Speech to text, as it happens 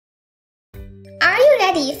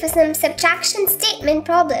ready for some subtraction statement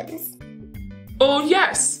problems? Oh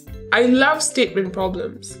yes, I love statement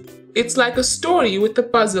problems. It's like a story with a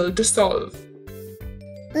puzzle to solve.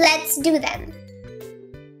 Let's do them.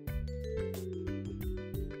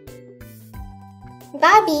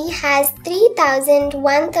 Barbie has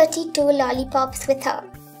 3,132 lollipops with her.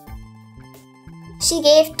 She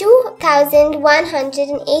gave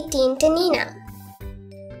 2,118 to Nina.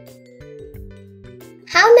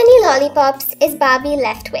 How many lollipops is Barbie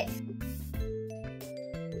left with?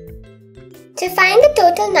 To find the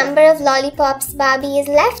total number of lollipops Barbie is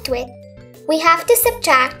left with, we have to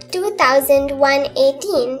subtract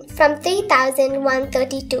 2,118 from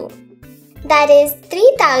 3,132. That is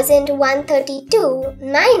 3,132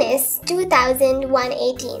 minus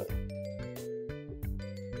 2,118.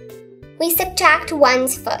 We subtract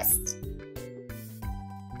ones first.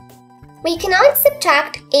 We cannot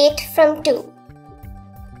subtract 8 from 2.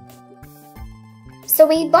 So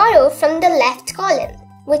we borrow from the left column,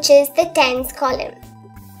 which is the tens column.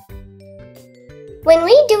 When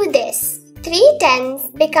we do this, 3 tens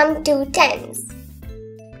become 2 tens.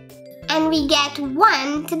 And we get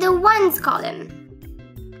 1 to the ones column.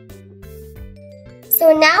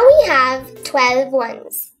 So now we have 12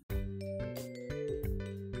 ones.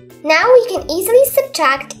 Now we can easily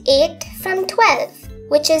subtract 8 from 12,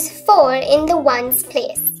 which is 4 in the ones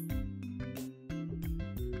place.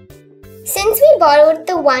 Since we borrowed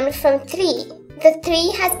the 1 from 3, the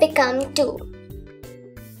 3 has become 2.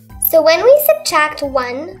 So when we subtract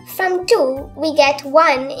 1 from 2, we get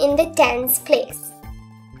 1 in the tens place.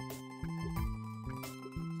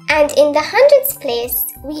 And in the hundreds place,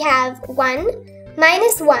 we have 1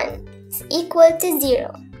 minus 1 is equal to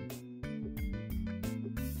 0.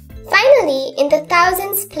 Finally, in the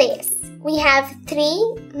thousands place, we have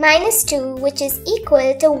 3 minus 2, which is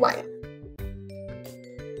equal to 1.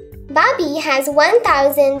 Barbie has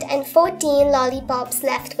 1,014 lollipops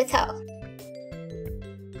left with her.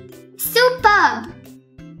 Superb!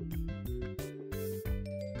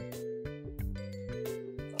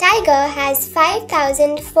 Tiger has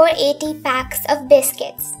 5,480 packs of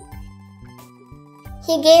biscuits.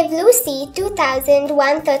 He gave Lucy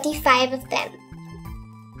 2,135 of them.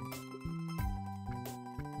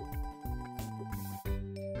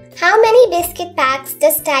 How many biscuit packs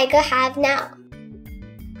does Tiger have now?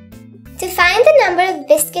 To find the number of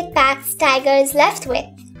biscuit packs Tiger is left with,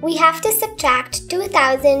 we have to subtract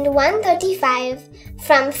 2,135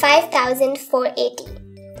 from 5,480.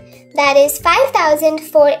 That is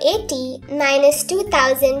 5,480 minus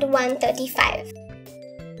 2,135.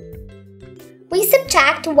 We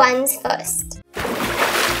subtract ones first.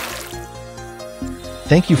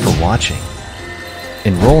 Thank you for watching.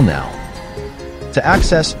 Enroll now. To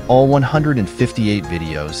access all 158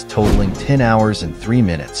 videos totaling 10 hours and 3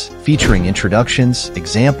 minutes, featuring introductions,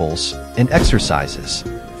 examples, and exercises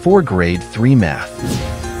for Grade 3 Math.